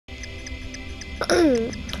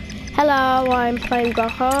Hello, I'm playing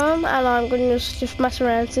Gotham, and I'm going to just mess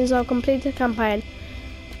around since I've completed the campaign.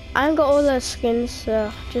 I haven't got all the skins,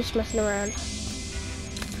 so just messing around.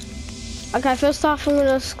 Okay, first off, I'm going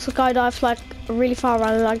to skydive like really far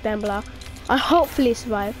around, like down below. I hopefully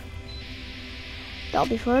survive. That'll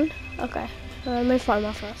be fun. Okay, let me find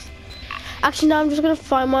one first. Actually, no, I'm just going to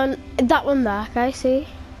find one. That one there, okay, see?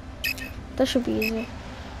 That should be easy.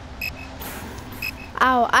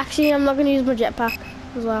 Ow, actually, I'm not going to use my jetpack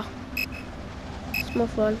as well. It's more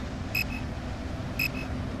fun.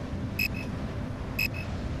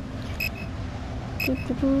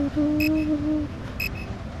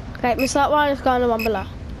 Okay, miss that one, it's going to one below.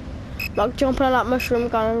 Like jumping on that mushroom,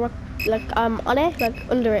 going like on it, like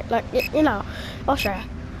under it, like you know. I'll show you.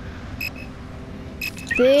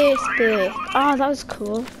 This bit. Oh, that was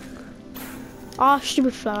cool. Oh,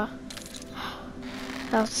 stupid flower.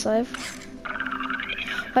 That was safe.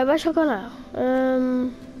 Wait, where should I go now?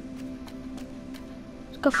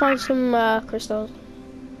 Let's go find some crystals.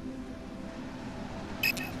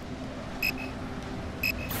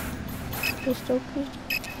 Crystal.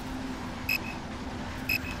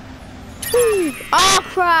 Oh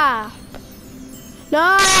crap!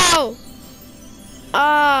 No!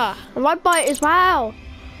 Ah, I'm right by it as well.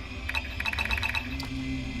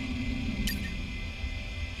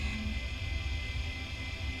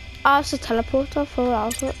 Oh, it's a teleporter for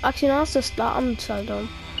us. Actually, no, it's just that. I'm so dumb.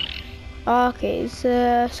 Okay,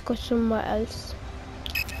 let's go somewhere else.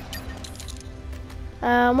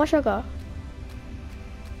 Where should I go?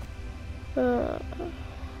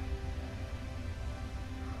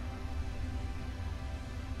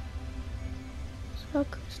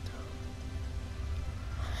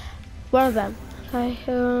 One of them. Okay,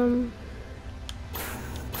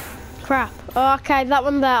 crap. Oh, okay, that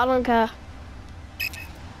one there, I don't care.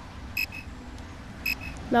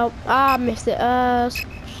 Nope. Ah, I missed it.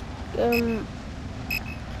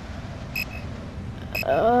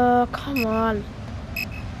 Come on.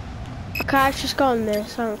 Okay, I just go on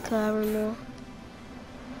this. I don't care anymore.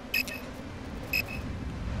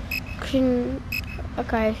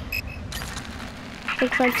 Okay. I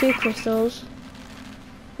think I found 2 crystals.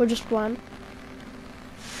 Or just one.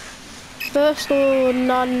 First or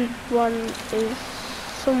none one is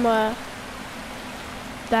somewhere.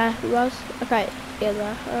 There it was. Okay, yeah,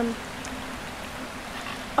 there.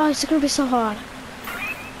 Oh, it's gonna be so hard.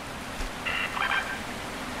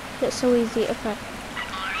 It's so easy. Okay.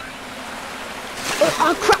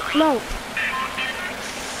 Oh crap! No.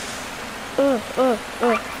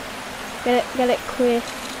 Get it clear.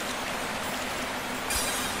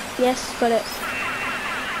 Yes, got it.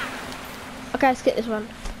 Okay, let's get this one.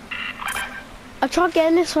 I tried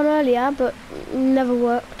getting this one earlier, but never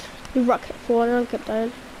worked. The rocket falling and I kept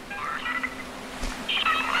dying.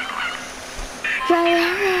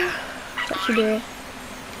 That should do it.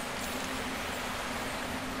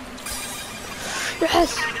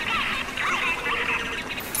 Yes!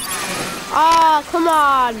 Oh, come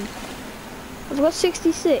on! I've got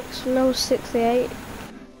 66, no 68.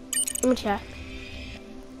 Let me check.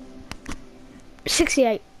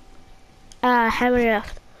 68. How many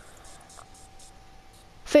left?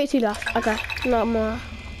 32 left. Okay, not more.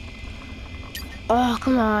 Oh,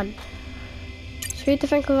 come on. Sweet to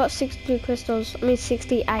think I got 62 crystals. I mean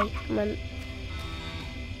 68. I meant.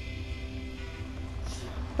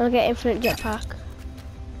 I'll get infinite jetpack.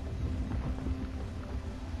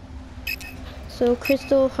 So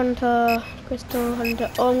crystal hunter.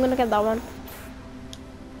 Oh, I'm gonna get that one.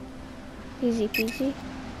 Easy peasy.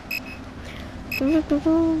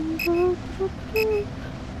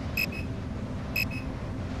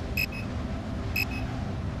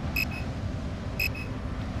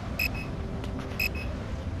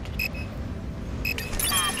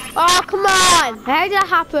 Oh, come on! How did that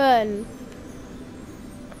happen?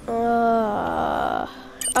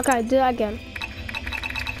 Okay, do that again.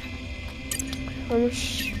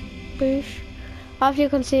 Boosh. After you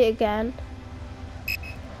can see it again.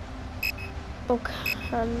 Okay.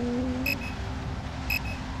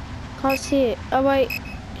 Can't see it. Oh wait.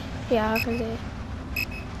 Yeah, I can see it.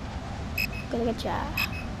 Gonna get ya.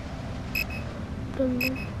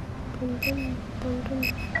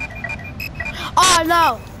 Oh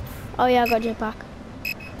no! Oh yeah, I got jetpack.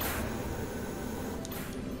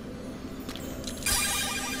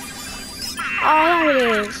 Oh,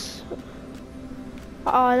 there it is.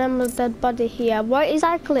 Oh, and then with dead body here. What is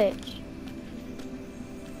that glitch?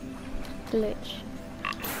 Glitch.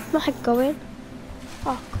 Where's my head going?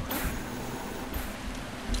 Oh,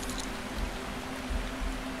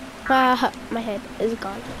 crap. My head is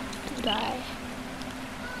gone to die.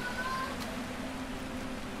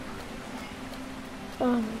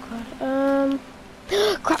 Oh my god.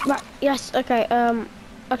 Crap, right. Yes, okay,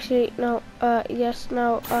 actually, no, yes,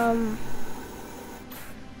 no,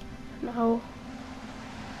 no.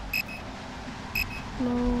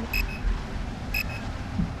 No.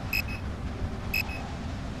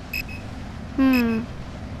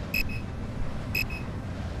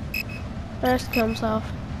 Let's kill himself.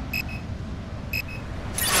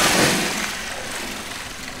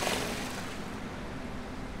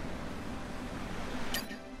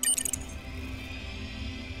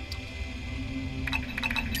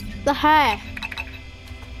 The heck?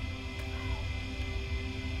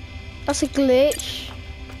 That's a glitch.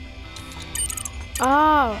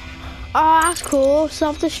 Oh. Oh, that's cool.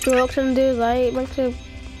 Self-destruct and do that. Makes a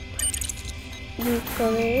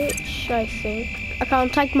glitch, I think. I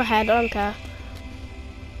can't take my head, I don't care.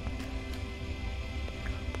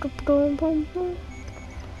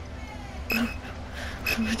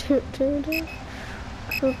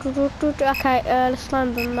 Okay, let's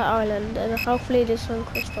land on the island and hopefully there's some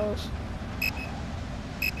crystals.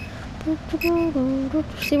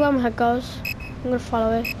 See where my head goes. I'm gonna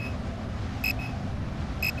follow it.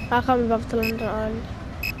 I can't be bothered to land on the island.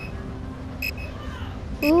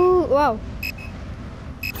 Ooh, wow.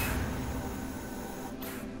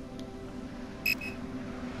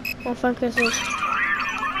 Oh, thank goodness.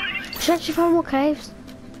 Should actually find more caves.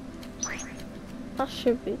 That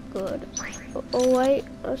should be good. Oh wait,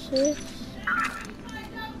 what's this?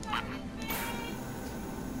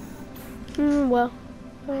 Well.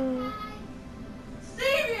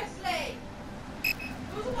 Seriously?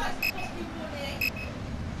 Otherwise it cost me money.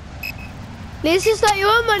 This is not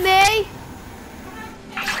your money!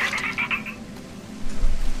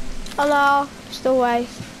 Hello, still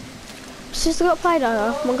waste. Sister got played on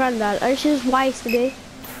her, my granddad, and she just wasted it.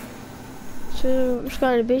 So, she's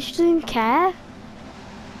going to be, she doesn't even care.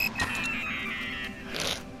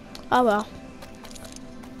 Oh well.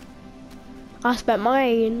 I spent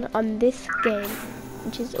mine on this game,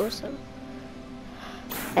 which is awesome.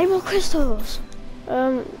 Any more crystals?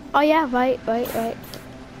 Oh yeah, wait.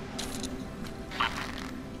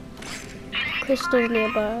 Crystals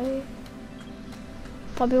nearby.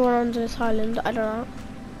 Probably one under this island, I don't know.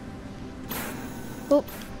 Oh.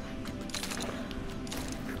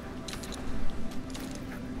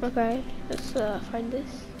 Okay, let's find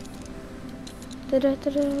this. Okay,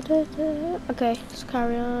 let's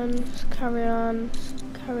carry on.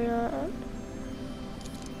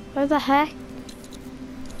 Where the heck?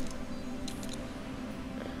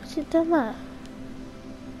 What's it done that?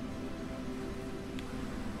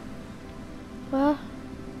 Where?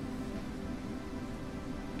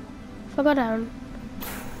 If I go down.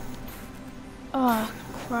 Oh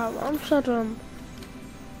crap, I'm so dumb.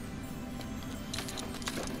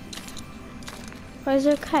 Where's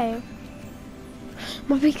there a cave?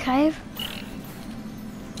 Might be a cave.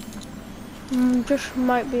 Just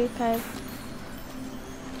might be a cave.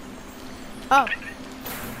 Oh.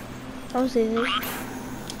 That was easy.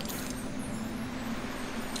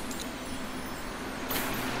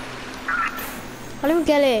 I'll even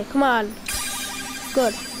get it. Come on.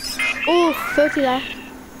 Good. Oh, 30 left.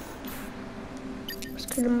 Let's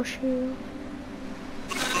get the mushroom.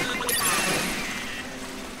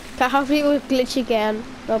 Okay, hopefully it will glitch again.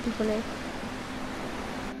 That'll be funny.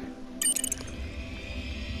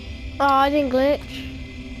 Oh, I didn't glitch.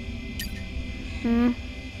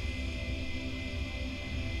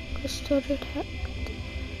 Crystal detect.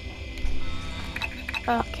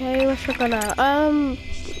 Okay, what's we gonna?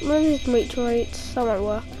 Maybe meteorites. That might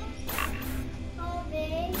work.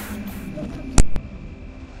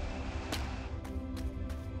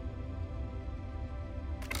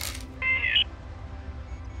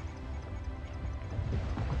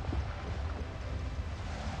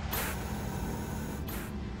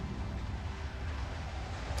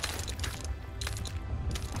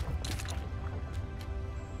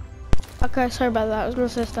 Okay, sorry about that. It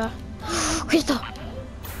was my sister. Crystal!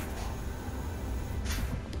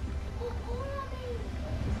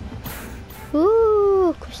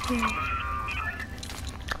 Ooh, crystal.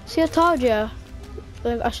 See, I told you.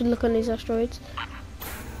 Like, I should look on these asteroids.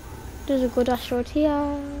 There's a good asteroid here.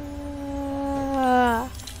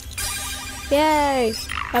 Yay!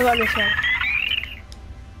 How about this one?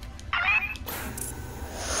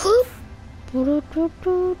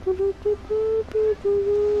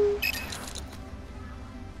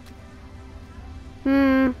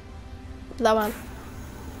 That one.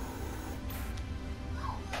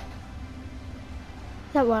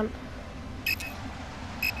 That one.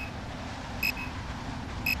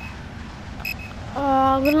 Oh,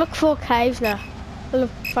 I'm gonna look for caves now. I'm gonna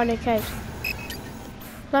find caves.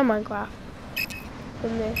 No Minecraft.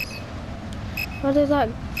 than this. What is that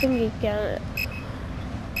thingy again?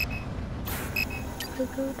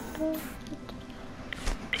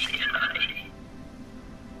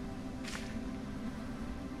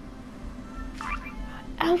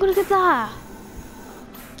 I'm gonna get that.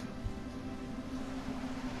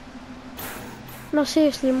 No,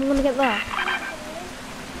 seriously, I'm gonna get that.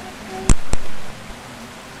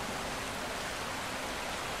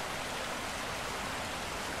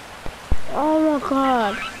 Oh my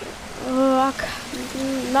god. Oh,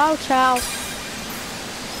 no, chow.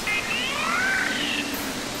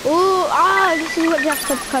 Ooh, this is what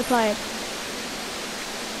Jacksepticeye played.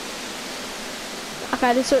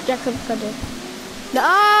 Okay, this is what Jacksepticeye did.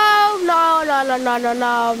 No, no, no, no, no, no,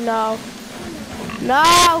 no, no.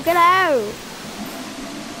 No, get out.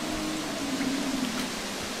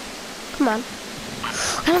 Come on.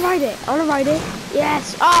 Can I ride it? I wanna ride it.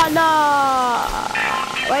 Yes. Oh no.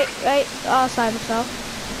 Wait. Oh, sorry myself.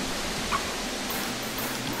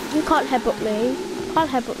 You can't headbutt me. Can't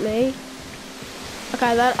headbutt me.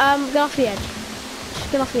 Okay then, get off the edge.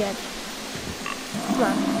 Just get off the edge. Come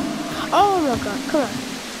on. Oh my god, come on.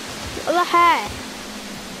 What the heck?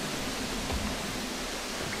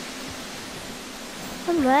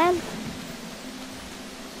 Come on.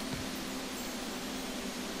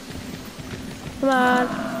 Come on.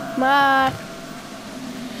 Come on.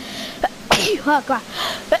 Oh god.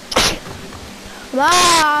 Come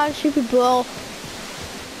on, stupid bull.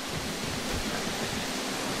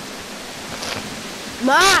 Come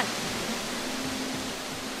on!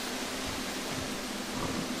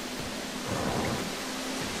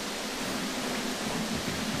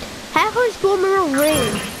 How can I spawn in a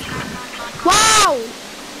ring? Wow!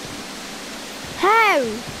 How?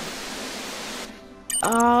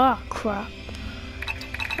 Oh crap.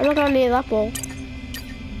 I'm not gonna need that ball.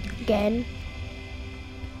 Again.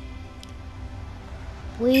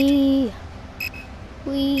 Wee.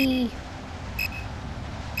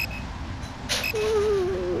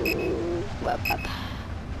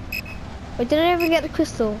 Wait, did I ever get the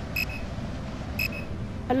crystal?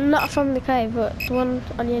 I'm not from the cave, but the one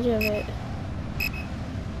on the edge of it.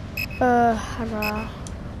 Nah.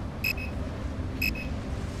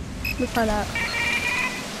 Let me find out.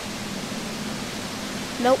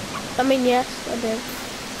 Nope. I mean, yes, I did.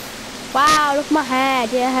 Wow, look at my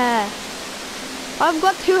head, yeah. I've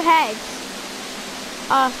got 2 heads.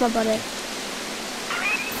 Oh, that's my body.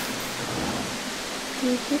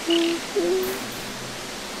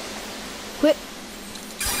 Quick.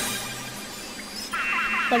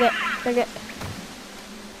 Look it.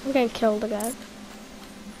 I'm getting killed again.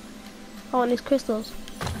 I want these crystals.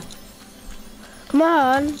 Come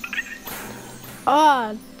on.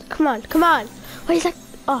 Oh, come on. Wait, he's like,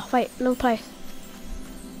 oh, wait, no place.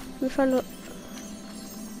 Let me find out.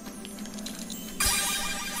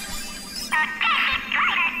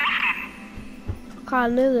 Okay, I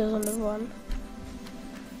knew there was another one.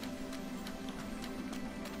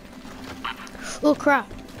 Oh crap.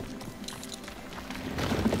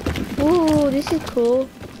 Ooh, this is cool.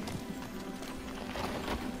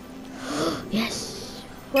 Yes.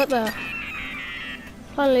 What the?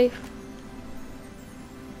 Finally.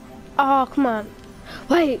 Oh, come on.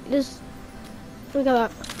 Wait, there's... Look at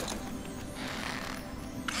that.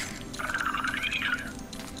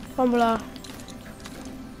 Formula.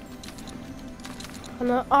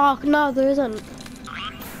 Oh, no, there isn't.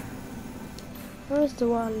 Where's the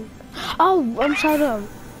one? Oh, I'm sorry.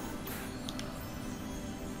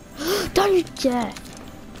 Don't you dare.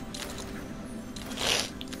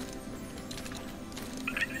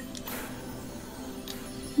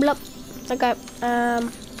 Blup. Okay,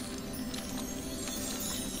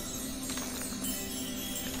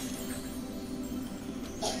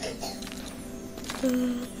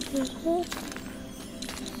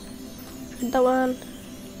 that one.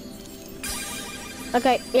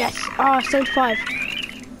 Okay, yes. Oh, 75.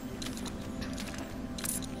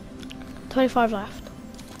 25 left.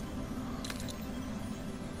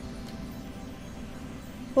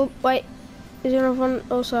 Oh, wait. Is there another one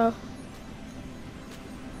also?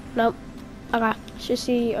 Nope. Okay, should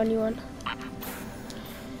see only one.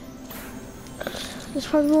 There's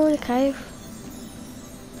probably more in the cave.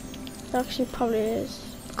 Actually, probably is.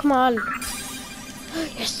 Come on.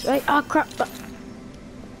 Yes, wait. Oh, crap.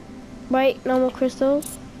 Wait, no more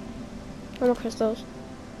crystals. No more crystals.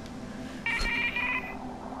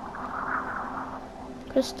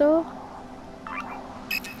 Crystal?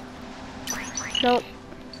 Nope.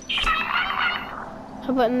 How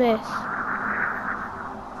about in this?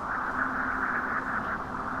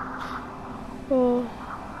 Oh.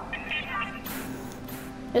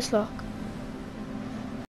 It's locked.